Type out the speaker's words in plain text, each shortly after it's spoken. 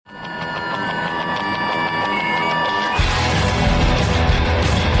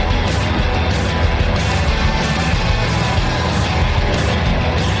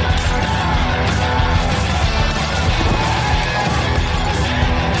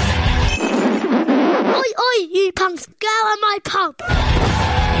on my pump.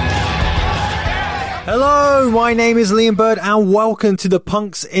 Hello, my name is Liam Bird and welcome to the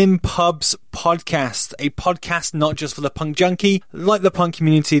Punks in Pubs podcast. A podcast not just for the punk junkie. Like the punk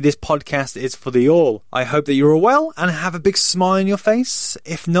community, this podcast is for the all. I hope that you're all well and have a big smile on your face.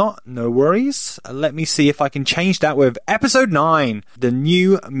 If not, no worries. Let me see if I can change that with episode 9, the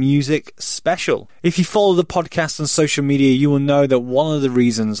new music special. If you follow the podcast on social media, you will know that one of the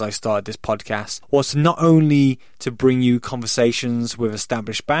reasons I started this podcast was to not only to bring you conversations with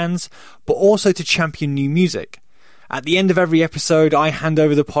established bands, but also to champion new music. At the end of every episode, I hand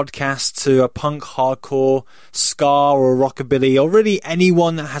over the podcast to a punk, hardcore, ska or rockabilly, or really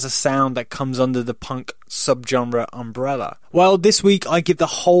anyone that has a sound that comes under the punk subgenre umbrella. Well, this week I give the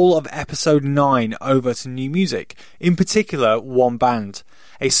whole of episode 9 over to new music, in particular one band.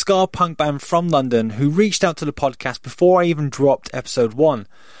 A ska punk band from London who reached out to the podcast before I even dropped episode 1.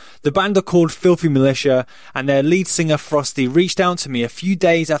 The band are called Filthy Militia, and their lead singer Frosty reached out to me a few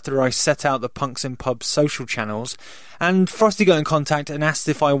days after I set out the Punks in Pubs social channels, and Frosty got in contact and asked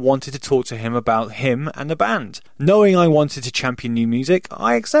if I wanted to talk to him about him and the band. Knowing I wanted to champion new music,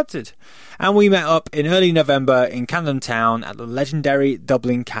 I accepted. And we met up in early November in Camden Town at the legendary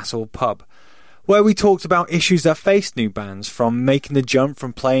Dublin Castle pub, where we talked about issues that faced new bands, from making the jump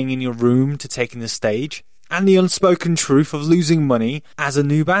from playing in your room to taking the stage, and the unspoken truth of losing money as a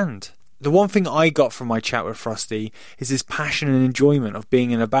new band. The one thing I got from my chat with Frosty is his passion and enjoyment of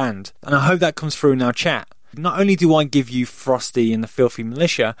being in a band, and I hope that comes through in our chat. Not only do I give you Frosty and the Filthy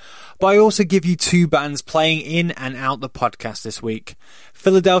Militia, but I also give you 2 bands playing in and out the podcast this week.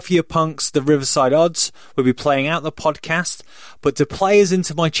 Philadelphia Punks, the Riverside Odds, will be playing out the podcast, but to players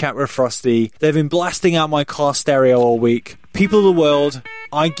into my chat with Frosty, they've been blasting out my car stereo all week. People of the world,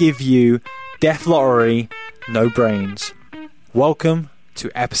 I give you Death Lottery, No Brains. Welcome to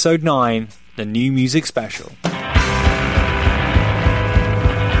episode 9, the new music special.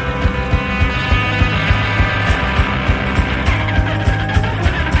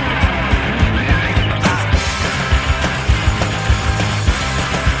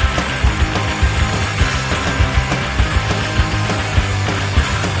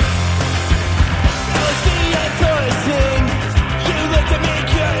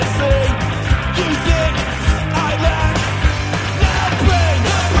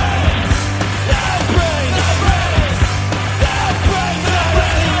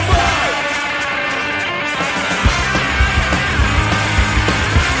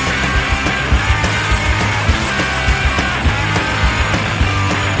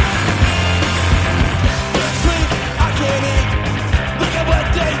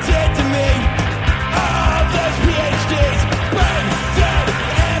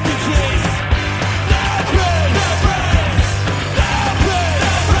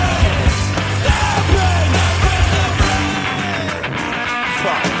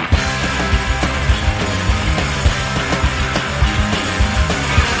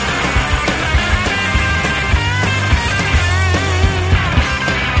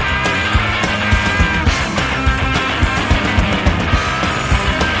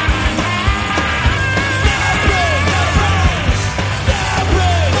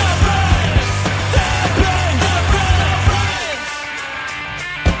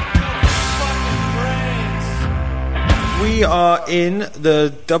 We are in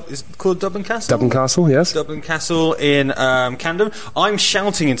the it's called Dublin Castle? Dublin Castle, yes. Dublin Castle in Camden. I'm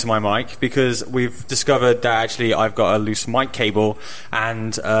shouting into my mic because we've discovered that actually I've got a loose mic cable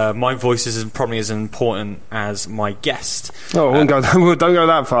and my voice is probably as important as my guest. Oh, don't go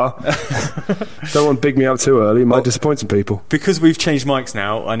that far. Don't want to big me up too early. It might disappoint some people. Because we've changed mics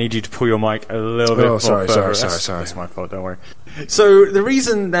now, I need you to pull your mic a little bit more sorry. That's my fault, don't worry. So the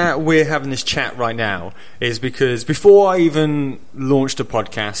reason that we're having this chat right now is because before I even launched a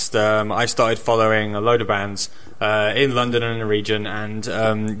podcast, I started following a load of bands in London and the region,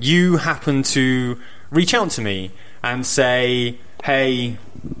 and you happened to reach out to me and say, hey,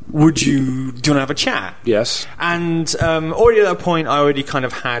 do you want to have a chat? Yes. And already at that point, I already kind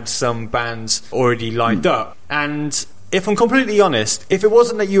of had some bands already lined up. And if I'm completely honest, if it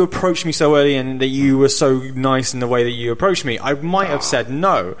wasn't that you approached me so early and that you were so nice in the way that you approached me, I might have said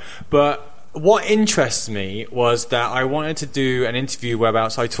no. But what interests me was that I wanted to do an interview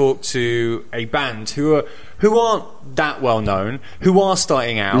whereabouts I talked to a band who aren't that well known, who are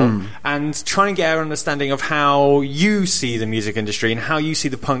starting out, and try and get an understanding of how you see the music industry and how you see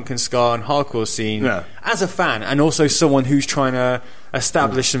the punk and ska and hardcore scene as a fan, and also someone who's trying to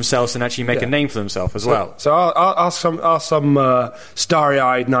establish themselves and actually make a name for themselves as well. So I'll ask some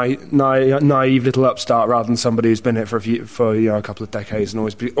starry-eyed, naive little upstart rather than somebody who's been here for a couple of decades and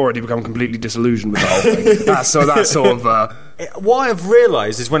already become completely disillusioned with the whole thing. That's sort of. What I've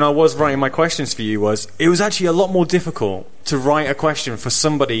realised is when I was writing my questions for you it was actually a lot more difficult to write a question for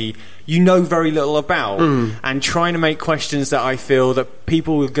somebody you know very little about, and trying to make questions that I feel that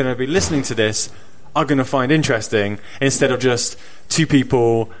people who are going to be listening to this are going to find interesting, instead of just two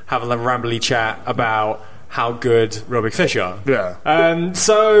people having a rambly chat about how good Rubik Fish are. Yeah.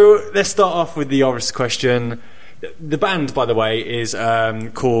 So let's start off with the obvious question. The band, by the way, is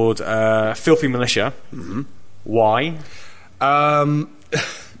called Filthy Militia. Mm-hmm. Why?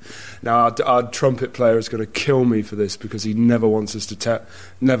 Now our trumpet player is going to kill me for this because he never wants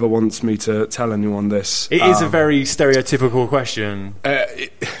me to tell anyone this. It is a very stereotypical question.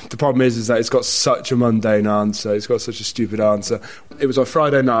 The problem is that it's got such a mundane answer. It's got such a stupid answer. It was on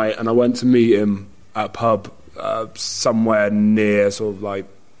Friday night, and I went to meet him at a pub somewhere near sort of like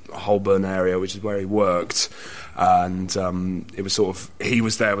Holborn area, which is where he worked. And it was sort of, he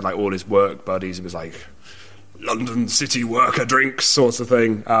was there with like all his work buddies. It was like London city worker drinks sort of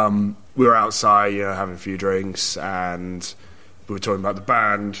thing. We were outside, having a few drinks, and we were talking about the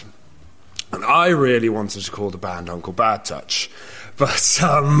band. And I really wanted to call the band Uncle Bad Touch, but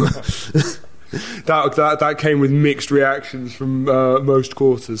that came with mixed reactions from most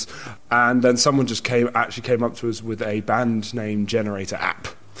quarters. And then someone just came up to us with a band name generator app.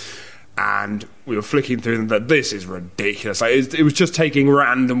 And we were flicking through them that this is ridiculous. Like, it was just taking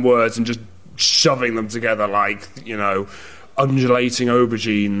random words and just shoving them together like, undulating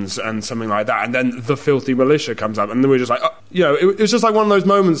aubergines and something like that. And then the Filthy Militia comes up, and then we're just like, it was just like one of those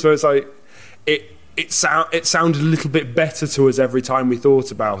moments where it's like, it sounded a little bit better to us every time we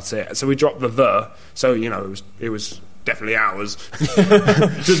thought about it. So we dropped the. So, it was definitely ours.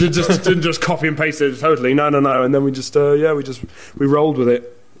 Didn't just copy and paste it totally. No. And then we just, we rolled with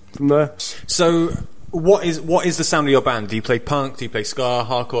it from there. So what is the sound of your band? Do you play punk? Do you play ska,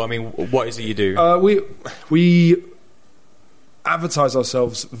 hardcore? I mean, what is it you do? We advertise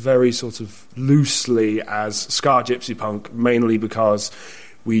ourselves very sort of loosely as ska gypsy punk, mainly because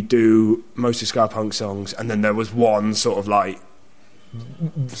we do mostly ska punk songs, and then there was one sort of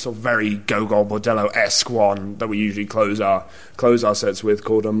very Gogol Bordello-esque one that we usually close our sets with,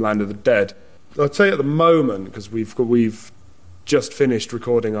 called Land of the Dead. I'd say at the moment, because we've just finished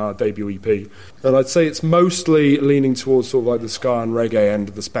recording our debut EP, and I'd say it's mostly leaning towards sort of like the ska and reggae end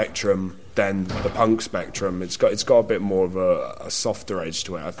of the spectrum than the punk spectrum. It's got a bit more of a softer edge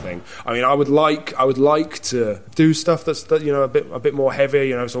to it, I think. I mean, I would like to do stuff that's a bit more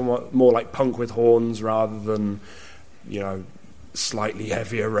heavy, somewhat more like punk with horns rather than slightly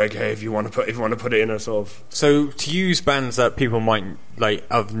heavier reggae, if you want to put it in a sort of. So to use bands that people might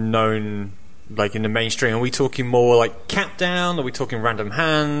have known in the mainstream, are we talking more like Cap Down? Are we talking Random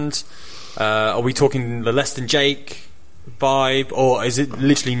Hand? Are we talking the Less Than Jake vibe, or is it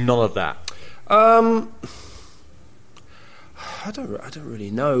literally none of that? I don't really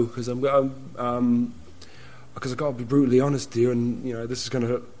know, because I've got to be brutally honest with you, and this is going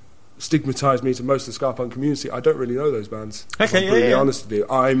to stigmatise me to most of the ska punk community. I don't really know those bands. Okay, I'm brutally honest with you.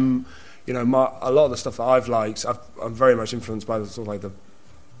 I'm, a lot of the stuff that I've liked, I'm very much influenced by the sort of like the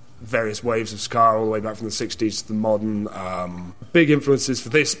various waves of ska all the way back from the 60s to the modern. Big influences for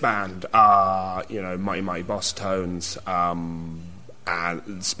this band are, Mighty Mighty Boss Tones, and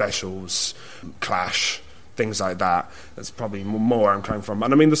Specials, Clash, things like that. That's probably more where I'm coming from.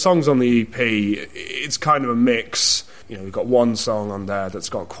 And I mean, the songs on the EP, it's kind of a mix. We've got one song on there that's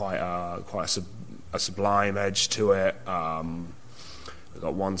got quite a sublime edge to it. We've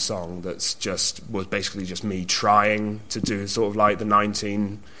got one song was basically just me trying to do sort of like the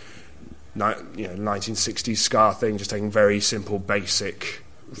 1960s ska thing, just taking very simple, basic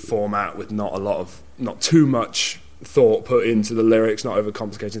format with not too much thought put into the lyrics, not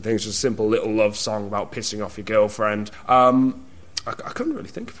overcomplicating things, just a simple little love song about pissing off your girlfriend. I couldn't really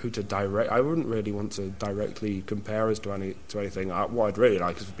think of who to direct. I wouldn't really want to directly compare us to anything. What I'd really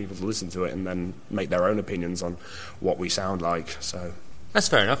like is for people to listen to it and then make their own opinions on what we sound like. So that's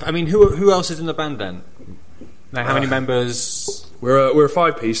fair enough. I mean, who else is in the band then? Like, how many members? We're a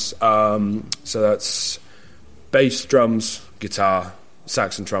 5-piece. So that's bass, drums, guitar,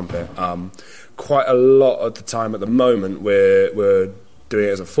 sax, and trumpet. Quite a lot at the time. At the moment, we're doing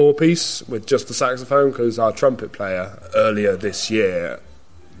it as a 4-piece with just the saxophone, because our trumpet player earlier this year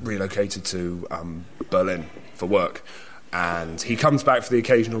relocated to Berlin for work, and he comes back for the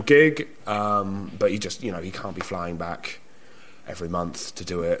occasional gig, but he just he can't be flying back every month to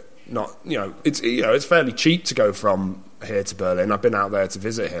do it. It's fairly cheap to go from here to Berlin. I've been out there to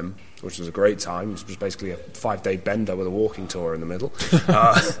visit him, which was a great time. It was basically a 5-day bender with a walking tour in the middle.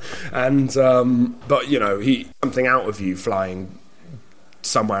 But, you know, something out of you flying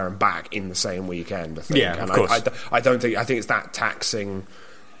somewhere and back in the same weekend, I think. Yeah, and of course. I think it's that taxing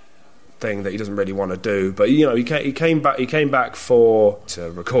thing that he doesn't really want to do. But, you know, he came back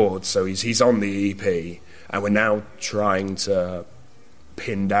to record, so he's on the EP, and we're now trying to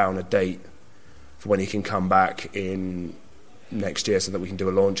pin down a date for when he can come back in next year so that we can do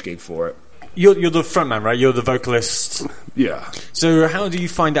a launch gig for it. You're the frontman, right? You're the vocalist. Yeah. So how do you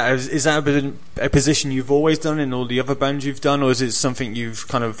find that? Is that a position you've always done in all the other bands you've done, or is it something you've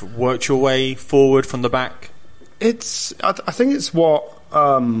kind of worked your way forward from the back? I think it's what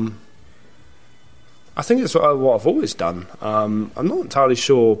I've always done. I'm not entirely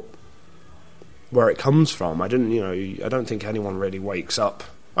sure where it comes from. I don't think anyone really wakes up.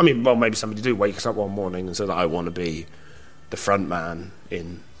 I mean, well, maybe somebody wakes up one morning and says, I want to be the front man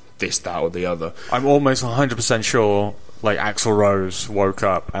in this, that, or the other. I'm almost 100% sure, like, Axl Rose woke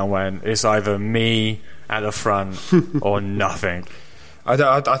up and went, it's either me at the front or nothing. I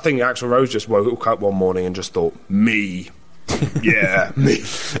think Axl Rose just woke up one morning and just thought, me. Yeah, me.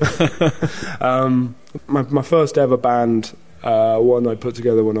 My first ever band, one I put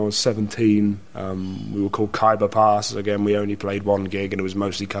together when I was 17. We were called Khyber Pass. Again, we only played one gig and it was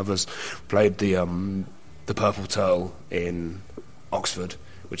mostly covers. Played the Purple Turtle in Oxford,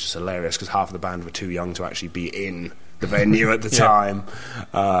 which is hilarious because half of the band were too young to actually be in the venue at the time.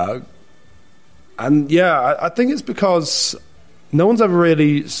 And yeah, I think it's because no one's ever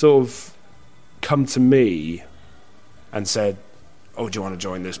really sort of come to me and said, oh, do you want to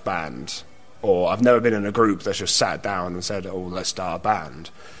join this band? Or I've never been in a group that's just sat down and said, oh, let's start a band.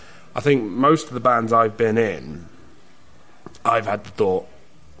 I think most of the bands I've been in, I've had the thought,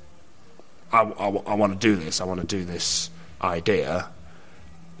 I want to do this. I want to do this idea.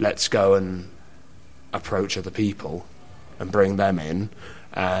 Let's go and approach other people and bring them in.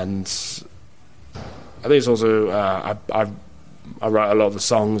 And I think it's also I write a lot of the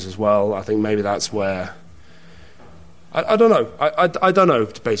songs as well. I think maybe that's where I don't know. I don't know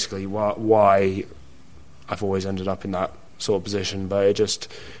basically why I've always ended up in that sort of position, but it just.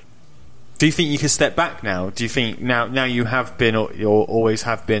 Do you think you can step back now? Do you think now you have been or always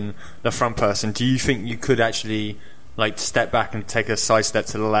have been the front person? Do you think you could actually like step back and take a side step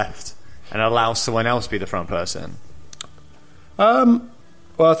to the left and allow someone else to be the front person? Well,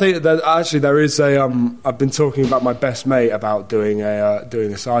 I think that actually there is a. I've been talking about my best mate about doing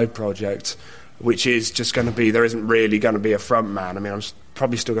a side project, which is just going to be. There isn't really going to be a front man. I mean, I'm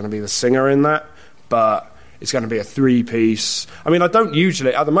probably still going to be the singer in that, but. It's going to be a 3-piece. I mean, at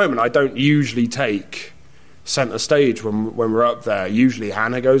the moment, I don't usually take centre stage when we're up there. Usually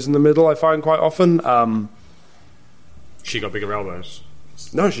Hannah goes in the middle, I find quite often. She got bigger elbows.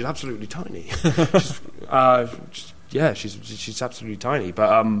 No, she's absolutely tiny. She's absolutely tiny.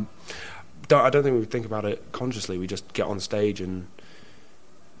 But I don't think we think about it consciously. We just get on stage and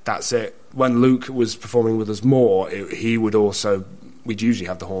that's it. When Luke was performing with us more, we'd usually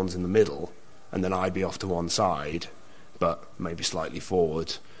have the horns in the middle. And then I'd be off to one side, but maybe slightly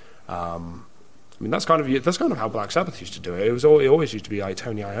forward. I mean, that's kind of how Black Sabbath used to do it. It always used to be like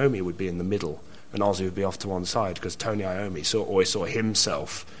Tony Iommi would be in the middle, and Ozzy would be off to one side because Tony Iommi always saw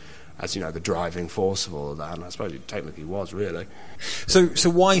himself as the driving force of all of that, and I suppose it technically was really. So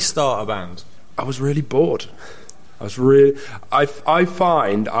why start a band? I was really bored. I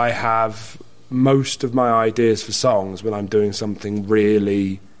find I have most of my ideas for songs when I'm doing something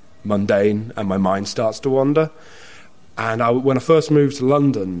really mundane and my mind starts to wander. And when I first moved to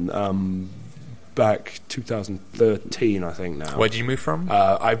London back 2013, I think now. Where did you move from?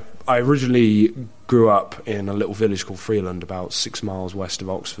 I originally grew up in a little village called Freeland about 6 miles west of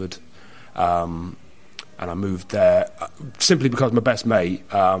Oxford, and I moved there simply because my best mate,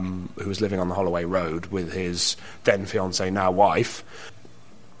 who was living on the Holloway Road with his then fiancée, now wife,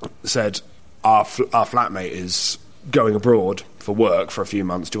 said our flatmate is going abroad for work for a few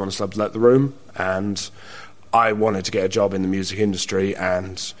months. Do you want to sublet the room? And I wanted to get a job in the music industry,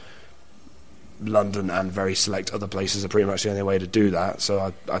 and London and very select other places are pretty much the only way to do that.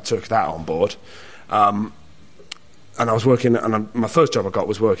 So I took that on board. And I was working, and my first job I got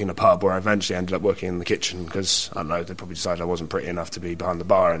was working in a pub where I eventually ended up working in the kitchen because, I don't know, they probably decided I wasn't pretty enough to be behind the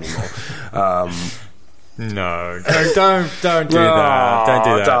bar anymore. No, don't do that. Don't do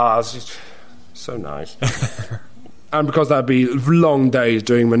that. It's just so nice. And because that'd be long days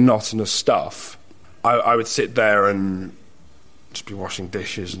doing monotonous stuff, I would sit there and just be washing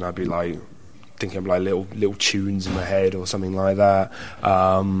dishes, and I'd be like thinking of like little tunes in my head or something like that.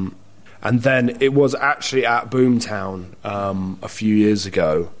 And And then it was actually at Boomtown a few years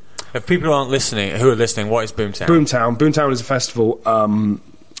ago. If people who are listening, what is Boomtown? Boomtown is a festival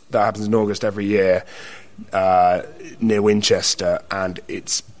that happens in August every year near Winchester, and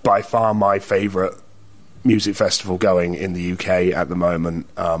it's by far my favourite music festival going in the UK at the moment.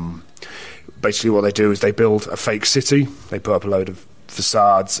 Basically what they do is they build a fake city. They put up a load of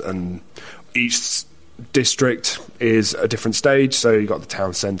facades, and each district is a different stage. So you've got the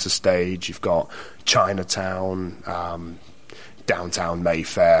town centre stage, you've got Chinatown, downtown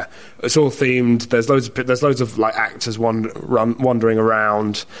Mayfair. It's all themed. There's loads of like actors wandering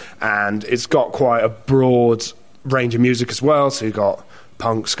around, and it's got quite a broad range of music as well. So you've got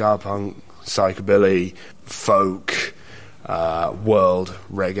punk, ska punk, psychobilly, folk, world,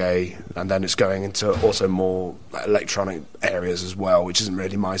 reggae, and then it's going into also more electronic areas as well, which isn't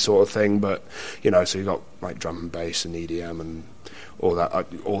really my sort of thing, but so you've got like drum and bass and EDM and all that,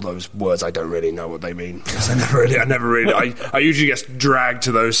 all those words. I don't really know what they mean because I usually get dragged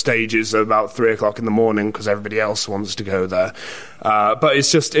to those stages at about 3:00 in the morning because everybody else wants to go there, but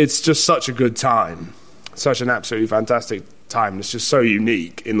it's just such a good time, such an absolutely fantastic time. It's just so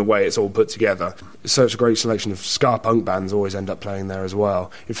unique in the way it's all put together. It's such a great selection of ska punk bands always end up playing there as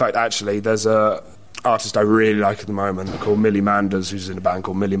well. In fact, actually, there's a artist I really like at the moment called Millie Manders, who's in a band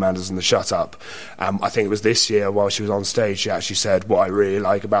called Millie Manders and the Shut Up. I think it was this year while she was on stage, she actually said what I really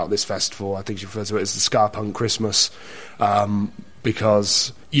like about this festival. I think she referred to it as the Ska Punk Christmas,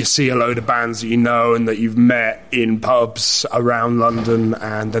 because you see a load of bands that you know and that you've met in pubs around London,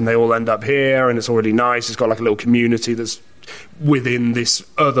 and then they all end up here, and it's already nice. It's got like a little community that's within this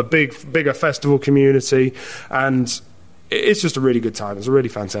other bigger festival community, and it's just a really good time. It's a really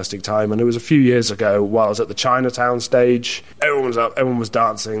fantastic time. And it was a few years ago while I was at the Chinatown stage. Everyone was up, everyone was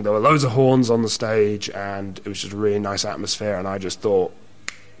dancing, there were loads of horns on the stage, and it was just a really nice atmosphere. And I just thought,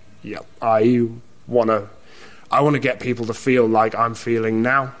 yeah, I want to get people to feel like I'm feeling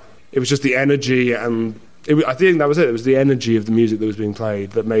now. It was just the energy, and I think that was it. It was the energy of the music that was being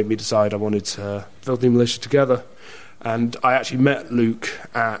played that made me decide I wanted to Filthy Militia together. And I actually met Luke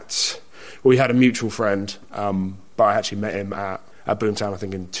we had a mutual friend, but I actually met him at Boomtown, I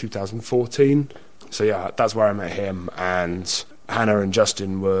think, in 2014. So yeah, that's where I met him. And Hannah and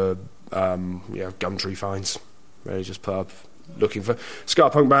Justin were, Gumtree finds. Really just put up, looking for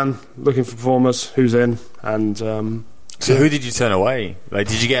ska punk band, looking for performers, who's in, and... So who did you turn away? Like,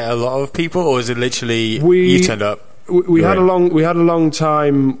 did you get a lot of people, or was it literally you turned up? We had a long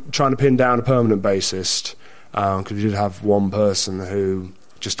time trying to pin down a permanent bassist, because we did have one person who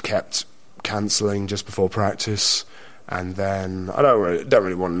just kept cancelling just before practice, and then I don't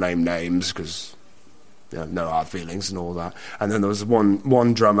really want to name names because no hard feelings and all that. And then there was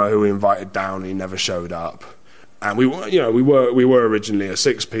one drummer who we invited down, he never showed up. And we were originally a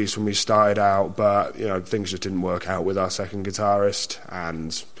 6-piece when we started out, but things just didn't work out with our second guitarist,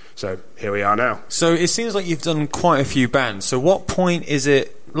 and so here we are now. So it seems like you've done quite a few bands. So what point is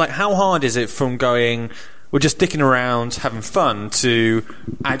it, like, how hard is it from going, we're just dicking around, having fun, to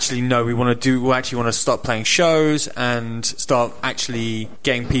actually no, we actually want to start playing shows and start actually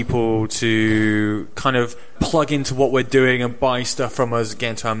getting people to kind of plug into what we're doing and buy stuff from us,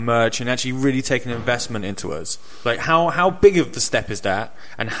 get into our merch, and actually really take an investment into us? Like, how big of a step is that,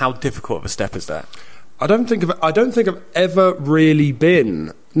 and how difficult of a step is that? I don't think I've ever really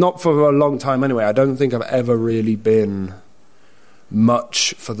been, not for a long time anyway, I don't think I've ever really been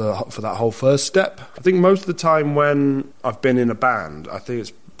much for that whole first step. I think most of the time when I've been in a band, I think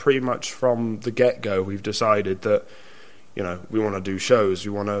it's pretty much from the get-go we've decided that we want to do shows,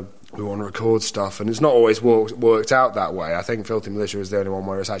 we want to record stuff, and it's not always worked out that way. I think Filthy Militia is the only one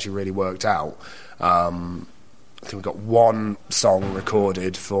where it's actually really worked out. I think we got one song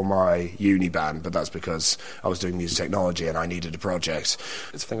recorded for my uni band, but that's because I was doing music technology and I needed a project.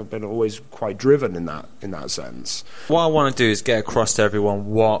 I think I've been always quite driven in that sense. What I want to do is get across to everyone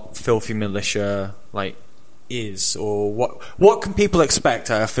what Filthy Militia is, or what can people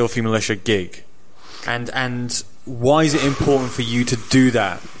expect at a Filthy Militia gig, and why is it important for you to do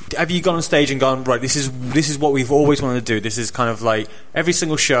that? Have you gone on stage and gone, right, this is what we've always wanted to do, this is kind of like every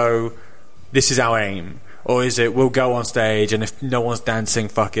single show, this is our aim? Or is it, we'll go on stage and if no one's dancing,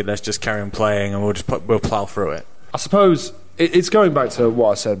 fuck it, let's just carry on playing and we'll plough through it? I suppose it's going back to what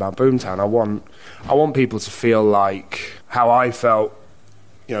I said about Boomtown. I want people to feel like how I felt,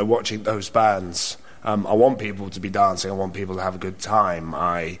 watching those bands. I want people to be dancing. I want people to have a good time.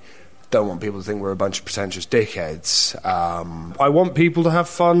 I don't want people to think we're a bunch of pretentious dickheads. I want people to have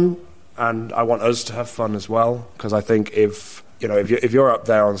fun, and I want us to have fun as well, because I think if You know, if you're up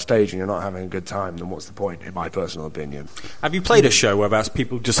there on stage and you're not having a good time, then what's the point, in my personal opinion? Have you played a show whereabouts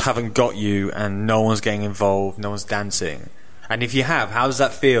people just haven't got you and no one's getting involved, no one's dancing? And if you have, how does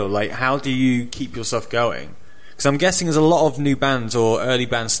that feel? Like, how do you keep yourself going? Because I'm guessing there's a lot of new bands or early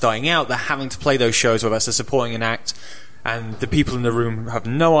bands starting out, they're having to play those shows whereabouts they're supporting an act, and the people in the room have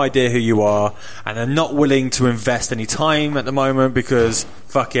no idea who you are, and they're not willing to invest any time at the moment because,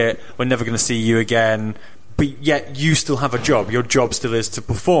 fuck it, we're never going to see you again. But yet you still have a job. Your job still is to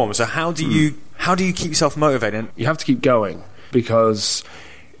perform. So how do you keep yourself motivated? You have to keep going, because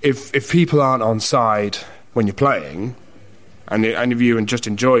if people aren't on side when you're playing, and if you just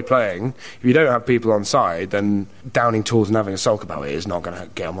enjoy playing, if you don't have people on side, then downing tools and having a sulk about it is not going to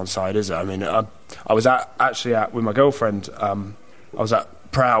get them on side, is it? I mean, I was actually with my girlfriend. I was at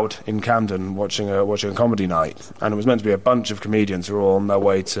Proud in Camden watching a comedy night, and it was meant to be a bunch of comedians who were all on their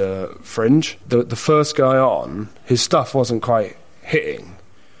way to Fringe. The first guy on, his stuff wasn't quite hitting,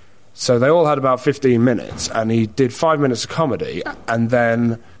 so they all had about 15 minutes, and he did 5 minutes of comedy and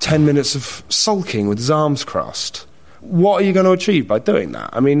then 10 minutes of sulking with his arms crossed. What are you going to achieve by doing that?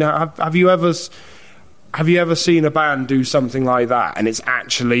 I mean, have you ever seen a band do something like that and it's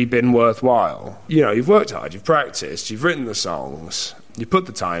actually been worthwhile? You know, you've worked hard, you've practiced, you've written the songs, you put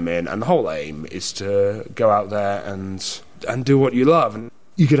the time in, and the whole aim is to go out there and do what you love. And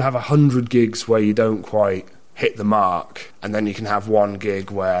you could have 100 gigs where you don't quite hit the mark, and then you can have one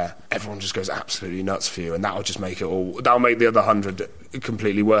gig where everyone just goes absolutely nuts for you, and that'll make the other 100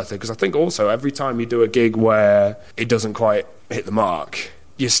 completely worth it. Because I think also every time you do a gig where it doesn't quite hit the mark,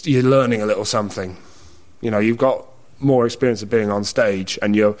 you're learning a little something. You know, you've got more experience of being on stage,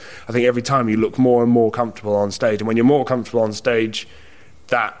 and I think every time you look more and more comfortable on stage, and when you're more comfortable on stage,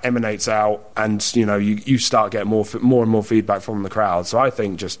 that emanates out, and you know, you start getting more and more feedback from the crowd. So I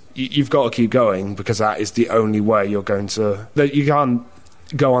think just you've got to keep going, because that is the only way you're going to. That you can't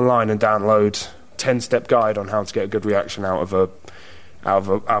go online and download 10-step guide on how to get a good reaction out of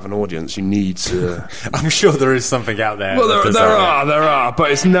an audience. You need to. I'm sure there is something out there. Well, there are,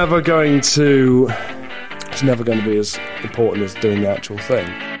 but it's never going to be as important as doing the actual thing.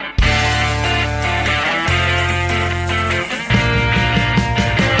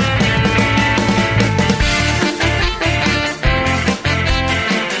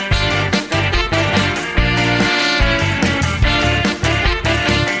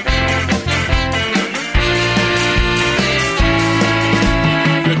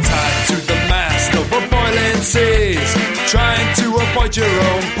 Trying to avoid your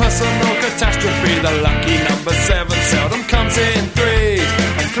own personal catastrophe. The lucky number 7 seldom comes in threes,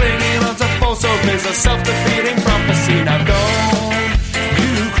 and clinging on to false hope is a self-defeating prophecy. Now don't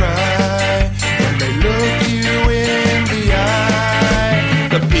you cry when they look you in the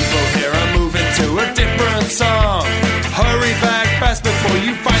eye. The people here are moving to a different song. Hurry back fast before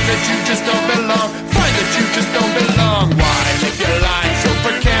you find that you just don't belong. Find that you just don't belong. Why live your life so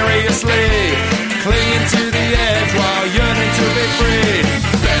precariously, clinging to the edge while yearning to be free?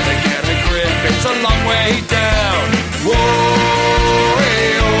 Better get a grip, it's a long way down. Whoa,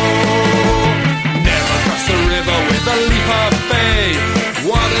 hey, oh. Never cross the river with a leap of faith.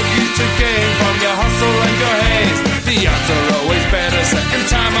 What have you to gain from your hustle and your haste? The odds are always better second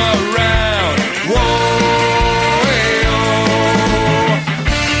time around. Whoa, hey, oh.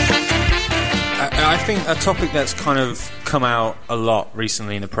 I think a topic that's kind of come out a lot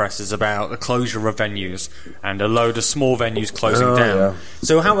recently in the press is about the closure of venues and a load of small venues closing down. Yeah.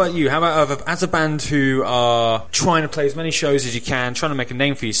 So how about you? How about as a band who are trying to play as many shows as you can, trying to make a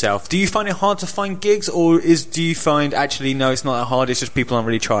name for yourself, do you find it hard to find gigs, or do you find actually no, it's not that hard, it's just people aren't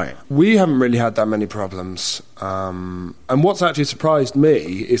really trying? We haven't really had that many problems. And what's actually surprised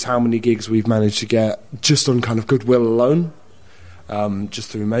me is how many gigs we've managed to get just on kind of goodwill alone, just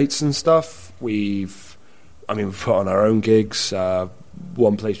through mates and stuff. We've put on our own gigs.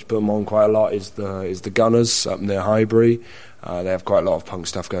 One place we put them on quite a lot is the Gunners up near Highbury. They have quite a lot of punk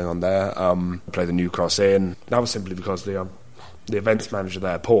stuff going on there. Play the New Cross Inn. That was simply because the events manager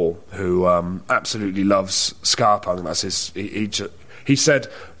there, Paul, who absolutely loves ska punk. That's he said,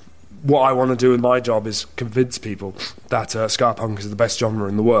 what I want to do in my job is convince people that ska punk is the best genre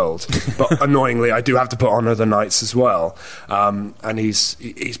in the world. But annoyingly, I do have to put on other nights as well. And he's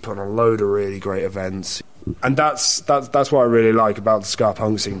put on a load of really great events. And that's what I really like about the ska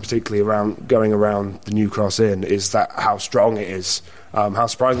punk scene, particularly going around the New Cross Inn, is that how strong it is, how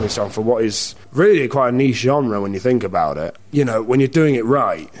surprisingly strong for what is really quite a niche genre when you think about it. You know, when you're doing it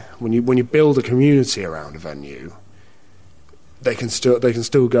right, when you build a community around a venue, they can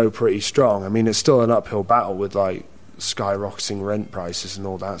still go pretty strong. I mean, it's still an uphill battle with like skyrocketing rent prices and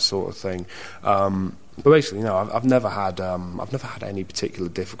all that sort of thing. But basically, I've never had any particular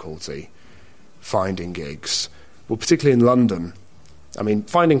difficulty finding gigs. Well, particularly in London. I mean,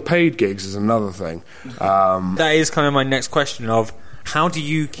 finding paid gigs is another thing. That is kind of my next question of how do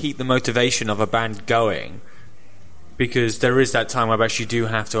you keep the motivation of a band going? Because there is that time where you do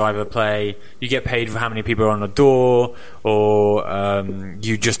have to either play, you get paid for how many people are on the door, or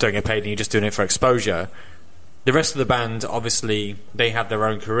you just don't get paid and you're just doing it for exposure. The rest of the band, obviously, they have their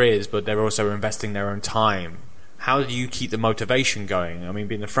own careers, but they're also investing their own time. How do you keep the motivation going? I mean,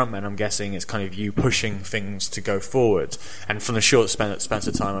 being the frontman, I'm guessing it's kind of you pushing things to go forward. And from the short span of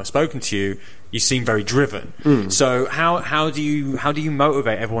time I've spoken to you, you seem very driven. So how do you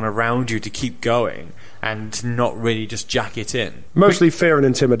motivate everyone around you to keep going and not really just jack it in? Mostly fear and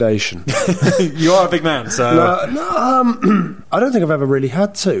intimidation. You are a big man, so... I don't think I've ever really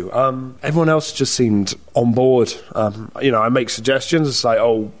had to. Everyone else just seemed on board. I make suggestions. It's like,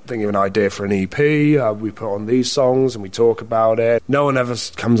 think of an idea for an EP. We put on these songs and we talk about it. No one ever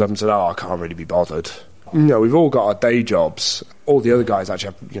comes up and says, I can't really be bothered. We've all got our day jobs. All the other guys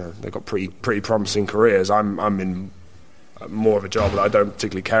actually have, they've got pretty promising careers. I'm in more of a job that I don't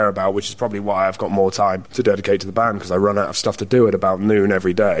particularly care about, which is probably why I've got more time to dedicate to the band, because I run out of stuff to do at about noon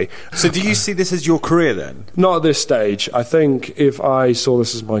every day. So do you see this as your career then? Not at this stage. I think if I saw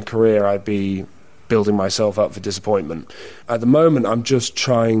this as my career, I'd be building myself up for disappointment. At the moment, I'm just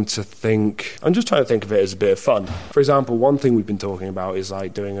trying to think of it as a bit of fun. For example, one thing we've been talking about is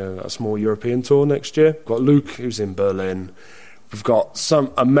like doing a small European tour next year. We've got Luke, who's in Berlin. We've got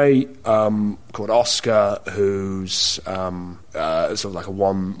a mate called Oscar, who's sort of like a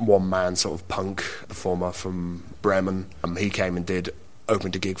one-man sort of punk performer from Bremen. He came and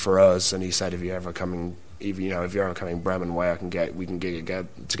opened a gig for us, and he said, if you're ever coming Bremen way, we can gig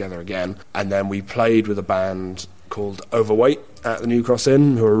together again. And then we played with a band called Overweight at the New Cross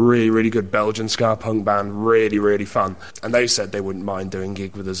Inn, who are a really, really good Belgian ska punk band, really, really fun. And they said they wouldn't mind doing a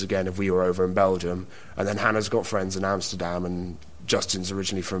gig with us again if we were over in Belgium. And then Hannah's got friends in Amsterdam, and Justin's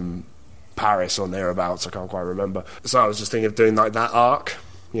originally from Paris or thereabouts, I can't quite remember. So I was just thinking of doing like that arc,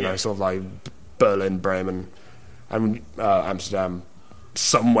 sort of like Berlin, Bremen, and Amsterdam,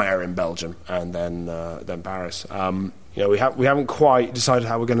 somewhere in Belgium, and then Paris. We haven't quite decided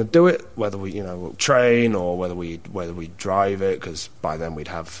how we're going to do it, whether we'll train or whether we drive it, because by then we'd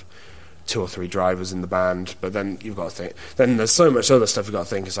have 2 or 3 drivers in the band. But then you've got to think. Then there's so much other stuff you've got to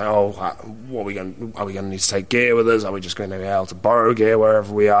think. It's like, what are we going to need to take gear with us? Are we just going to be able to borrow gear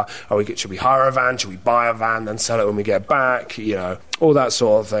wherever we are? Should we hire a van? Should we buy a van, then sell it when we get back? All that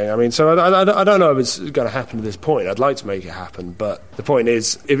sort of thing. I mean, so I don't know if it's going to happen at this point. I'd like to make it happen, but the point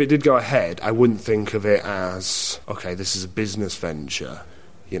is, if it did go ahead, I wouldn't think of it as, okay, this is a business venture.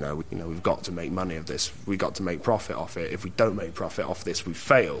 We've got to make money of this. We've got to make profit off it. If we don't make profit off this, we've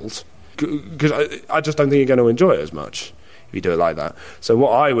failed. Because I just don't think you're going to enjoy it as much if you do it like that. So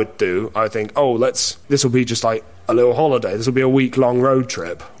what I would do, I think, this will be just like a little holiday. This will be a week-long road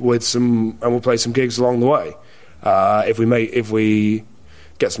trip and we'll play some gigs along the way. If we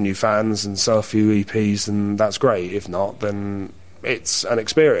get some new fans and sell a few EPs, then that's great. If not, then it's an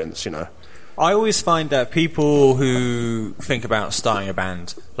experience, I always find that people who think about starting a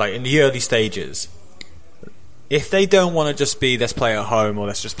band, like in the early stages, if they don't want to just be let's play at home or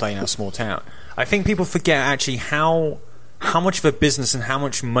let's just play in a small town, I think people forget actually how much of a business and how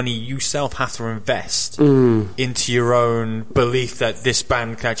much money you self have to invest into your own belief that this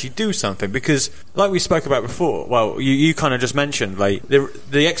band can actually do something. Because like we spoke about before, well, you kind of just mentioned, like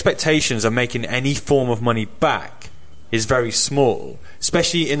the expectations of making any form of money back is very small,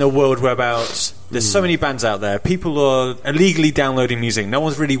 especially in a world whereabouts there's so many bands out there. People are illegally downloading music. No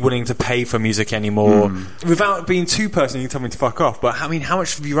one's really willing to pay for music anymore. Without being too personal, you tell me to fuck off, but I mean, how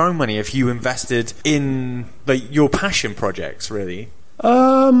much of your own money have you invested in your passion projects, really?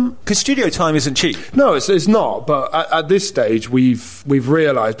 Because studio time isn't cheap. No, it's not. But at this stage, we've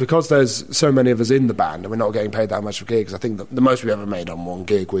realised, because there's so many of us in the band and we're not getting paid that much for gigs. I think the most we ever made on one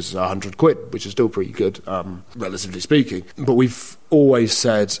gig was £100, which is still pretty good, relatively speaking. But we've always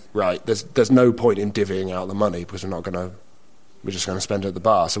said, right, there's no point in divvying out the money, because we're just going to spend it at the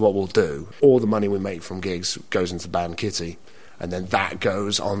bar. So what we'll do, all the money we make from gigs goes into band kitty, and then that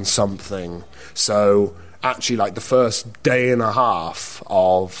goes on something. So actually, like the first day and a half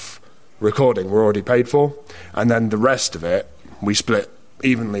of recording we're already paid for, and then the rest of it we split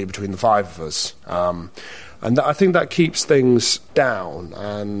evenly between the 5 of us, and I think that keeps things down,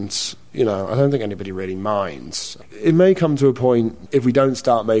 and I don't think anybody really minds. It may come to a point, if we don't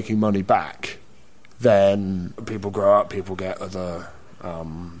start making money back, then people grow up, people get other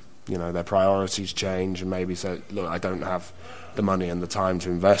you know, their priorities change and maybe say, look, I don't have the money and the time to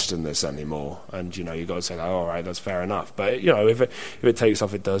invest in this anymore. And, you know, you've got to say, like, all right, that's fair enough. But, you know, if it takes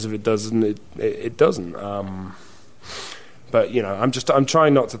off, it does. If it doesn't, it doesn't. But, you know, I'm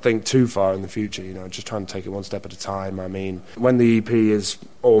trying not to think too far in the future, you know, just trying to take it one step at a time. I mean, when the EP is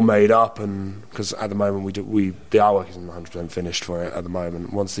all made up, and because at the moment the artwork isn't 100% finished for it at the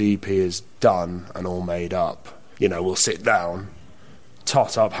moment. Once the EP is done and all made up, you know, we'll sit down,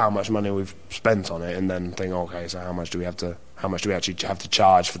 tot up how much money we've spent on it, and then think, okay, so how much do we actually have to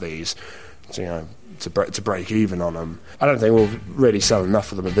charge for these, so, you know, to break even on them. I don't think we'll really sell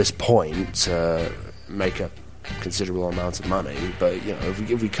enough of them at this point to make a considerable amount of money, but, you know,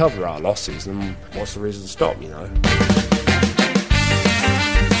 if we cover our losses, then what's the reason to stop, you know?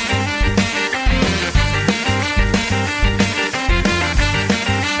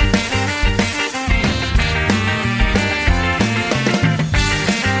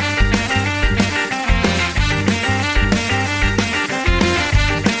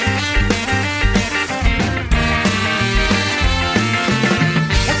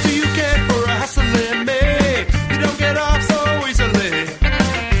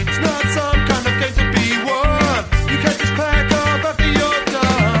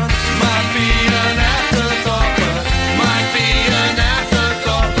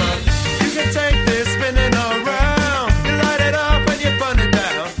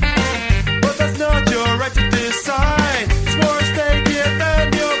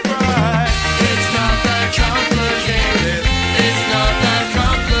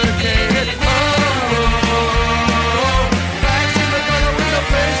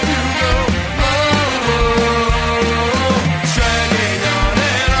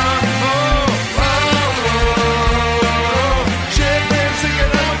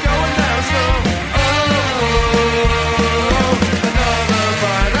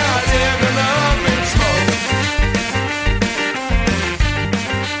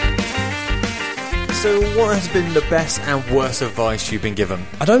 What has been the best and worst advice you've been given?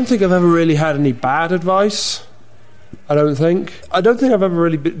 I don't think I've ever really had any bad advice. I don't think I've ever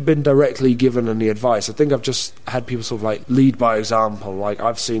really been directly given any advice. I think I've just had people sort of like lead by example. Like,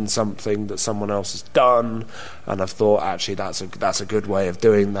 I've seen something that someone else has done, and I've thought, actually, that's a good way of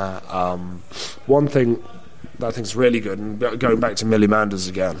doing that. One thing that I think is really good, and going back to Millie Manders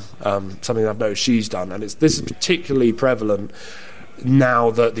again, something I've noticed she's done, and this is particularly prevalent now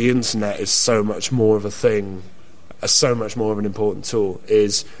that the internet is so much more of a thing, so much more of an important tool,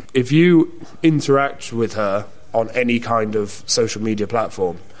 is if you interact with her on any kind of social media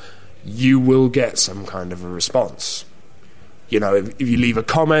platform, you will get some kind of a response. You know, if you leave a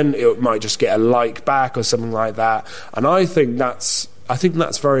comment, it might just get a like back or something like that. And I think that's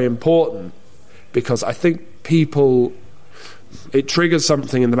very important, because I think it triggers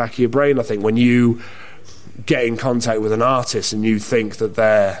something in the back of your brain, I think, when you get in contact with an artist and you think that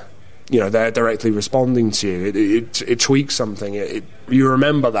they're directly responding to you. It tweaks something. You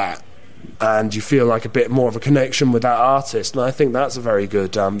remember that, and you feel like a bit more of a connection with that artist. And I think that's a very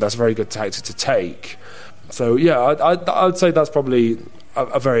good tactic to take. So yeah, I'd say that's probably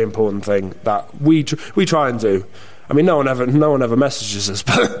a very important thing that we try and do. I mean, no one ever messages us,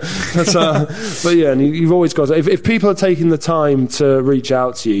 but yeah, and you've always got to, if people are taking the time to reach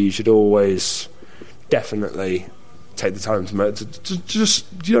out to you, you should always definitely take the time to just,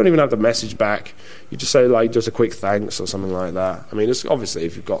 you don't even have to message back. You just say, like, just a quick thanks or something like that. I mean, it's obviously,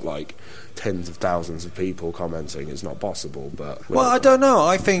 if you've got like tens of thousands of people commenting, it's not possible. But well, I don't know.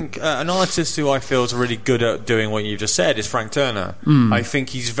 I think an artist who I feel is really good at doing what you just said is Frank Turner. I think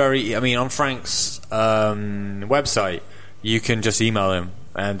he's very. I mean, on Frank's website, you can just email him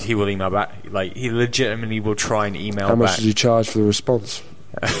and he will email back. Like, he legitimately will try and email back. How much did you charge for the response?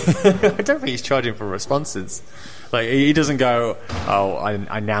 I don't think he's charging for responses. Like, he doesn't go, oh,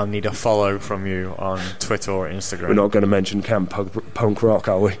 I now need a follow from you on Twitter or Instagram. We're not going to mention Camp Punk Rock,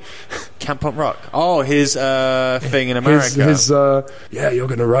 are we? Camp Punk Rock? Oh, his thing in America. Yeah, you're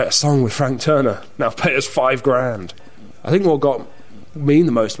going to write a song with Frank Turner. Now pay us $5,000. I think what got me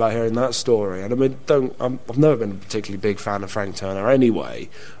the most about hearing that story, and I mean, I've never been a particularly big fan of Frank Turner anyway.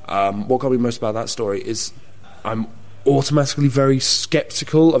 What got me most about that story is I'm automatically very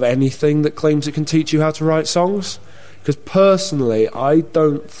sceptical of anything that claims it can teach you how to write songs, because personally I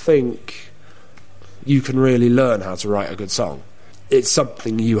don't think you can really learn how to write a good song. It's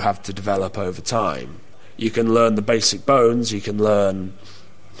something you have to develop over time. You can learn the basic bones, you can learn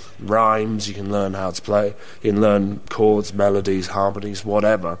rhymes, you can learn how to play, you can learn chords, melodies, harmonies,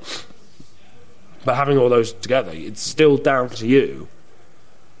 whatever, but having all those together, it's still down to you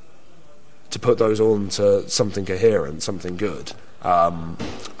to put those all into something coherent, something good.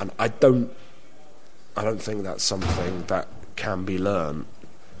 And I don't think that's something that can be learned.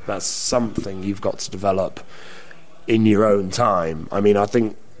 That's something you've got to develop in your own time. I mean, I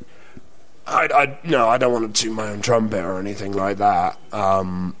think I don't want to toot my own trumpet or anything like that.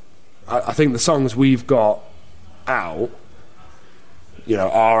 I think the songs we've got out,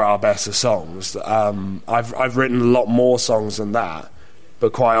 are our best songs. I've written a lot more songs than that,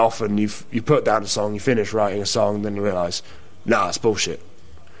 but quite often you put down a song, you finish writing a song, then you realise, nah, it's bullshit.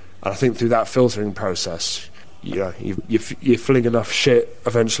 And I think through that filtering process, you fling enough shit,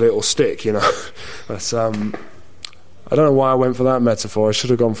 eventually it'll stick, But I don't know why I went for that metaphor. I should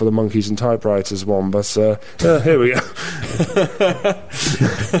have gone for the monkeys and typewriters one, but here we go.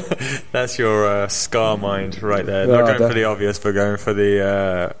 That's your Scar mind right there. Not going for the obvious, but going for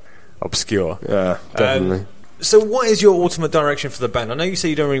the obscure. Yeah, definitely. So what is your ultimate direction for the band? I know you say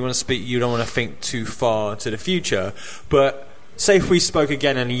you don't really want to speak, you don't want to think too far to the future, but say if we spoke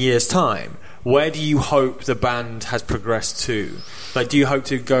again in a year's time, where do you hope the band has progressed to? Like, do you hope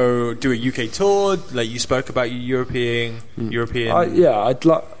to go do a UK tour? Like you spoke about your European. I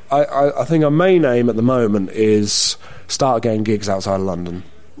think our main aim at the moment is start getting gigs outside of London.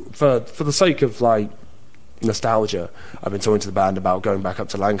 For the sake of nostalgia, I've been talking to the band about going back up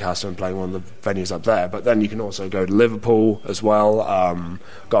to Lancaster and playing one of the venues up there. But then you can also go to Liverpool as well.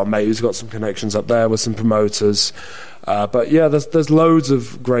 Got a mate who's got some connections up there with some promoters. But yeah, there's loads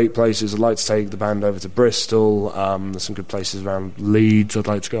of great places. I'd like to take the band over to Bristol. There's some good places around Leeds I'd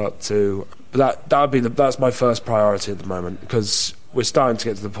like to go up to. But that's my first priority at the moment, because we're starting to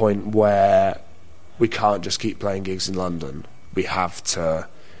get to the point where we can't just keep playing gigs in London. We have to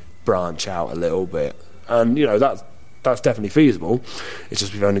branch out a little bit, and that's definitely feasible. It's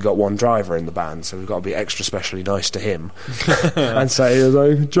just we've only got one driver in the band, so we've got to be extra specially nice to him and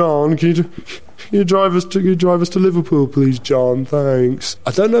say, John, can you drive us to Liverpool, please, John? Thanks.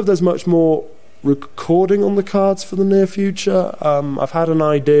 I don't know if there's much more recording on the cards for the near future. I've had an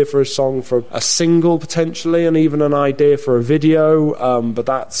idea for a song for a single potentially, and even an idea for a video, but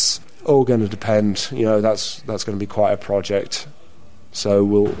that's all going to depend. That's going to be quite a project, so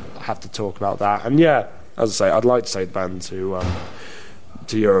we'll have to talk about that. And yeah, as I say, I'd like to take the band to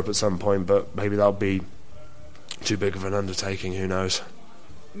Europe at some point, but maybe that'll be too big of an undertaking. Who knows?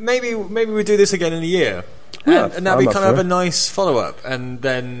 Maybe we do this again in a year. Yeah, and that'll be kind of a nice follow-up. And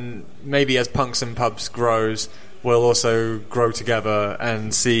then maybe as Punks and Pubs grows, we'll also grow together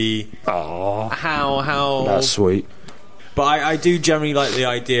and see how... That's sweet. But I do generally like the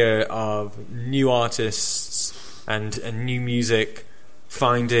idea of new artists and new music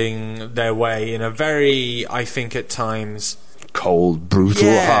finding their way in a very, I think at times... cold,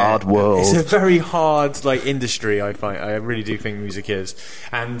 brutal, hard world. It's a very hard industry. I really do think music is,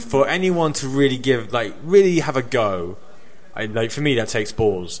 and for anyone to really really have a go, for me that takes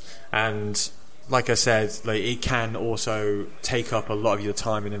balls. And like I said, it can also take up a lot of your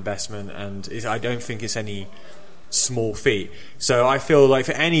time and investment, and I don't think it's any small feat. So I feel like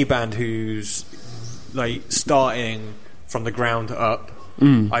for any band who's starting from the ground up,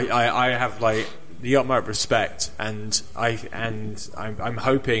 I have the utmost respect, and I'm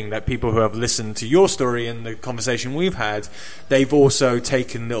hoping that people who have listened to your story and the conversation we've had, they've also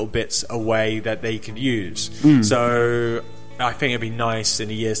taken little bits away that they could use. So I think it'd be nice in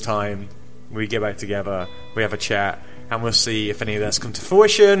a year's time we get back together, we have a chat, and we'll see if any of that's come to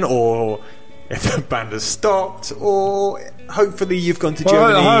fruition, or if the band has stopped, or hopefully you've gone to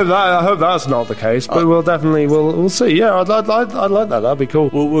Germany. I hope that's not the case, but we'll see. Yeah, I'd like that. That'd be cool.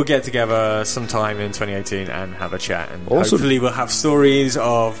 We'll get together sometime in 2018 and have a chat, and awesome. Hopefully we'll have stories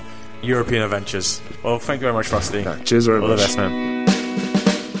of European adventures. Well, thank you very much, Frosty. Yeah, cheers very much. All the best, man.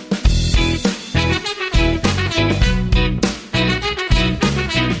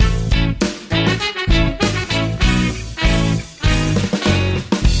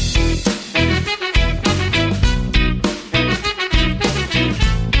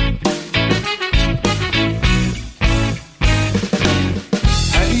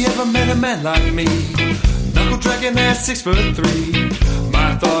 Like me, knuckle dragging at 6'3".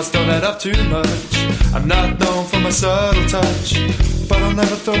 My thoughts don't add up too much. I'm not known for my subtle touch, but I'll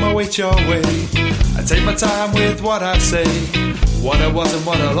never throw my weight your way. I take my time with what I say. What I was and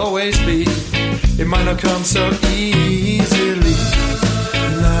what I'll always be. It might not come so easily,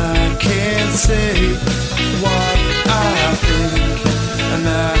 and I can't say what I think, and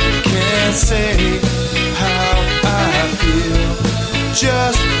I can't say how I feel.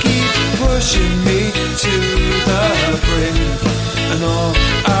 Just keep pushing me to the brink, and all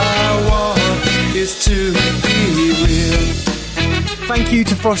I want is to be real. Thank you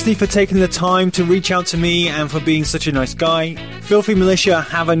to Frosty for taking the time to reach out to me and for being such a nice guy. Filthy Militia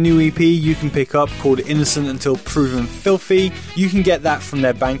have a new EP you can pick up called Innocent Until Proven Filthy. You can get that from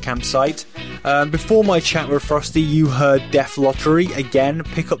their Bandcamp site. Before my chat with Frosty, you heard Death Lottery. Again,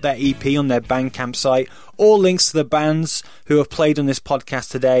 pick up their EP on their Bandcamp site. All links to the bands who have played on this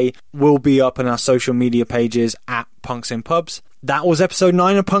podcast today will be up on our social media pages at Punks in Pubs. That was episode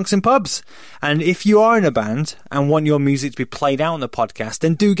 9 of Punks in Pubs. And if you are in a band and want your music to be played out on the podcast,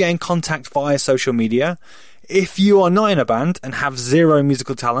 then do get in contact via social media. If you are not in a band and have zero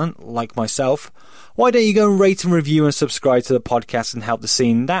musical talent, like myself, why don't you go and rate and review and subscribe to the podcast and help the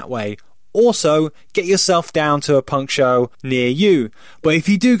scene that way? Also, get yourself down to a punk show near you. But if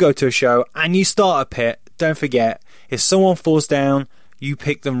you do go to a show and you start a pit, don't forget, if someone falls down, you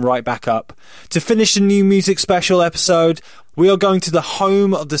pick them right back up. To finish the new music special episode, we are going to the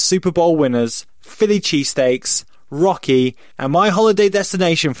home of the Super Bowl winners, Philly cheesesteaks, Rocky, and my holiday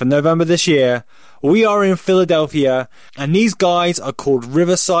destination for November this year. We are in Philadelphia, and these guys are called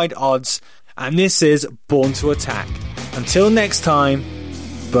Riverside Odds, and this is Born to Attack. Until next time,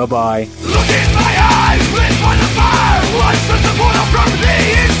 bye-bye. Look in my eyes, lit by the fire. What's the support from the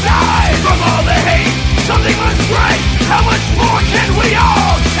inside? From all the hate, something must break. How much more can we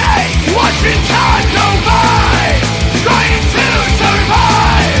all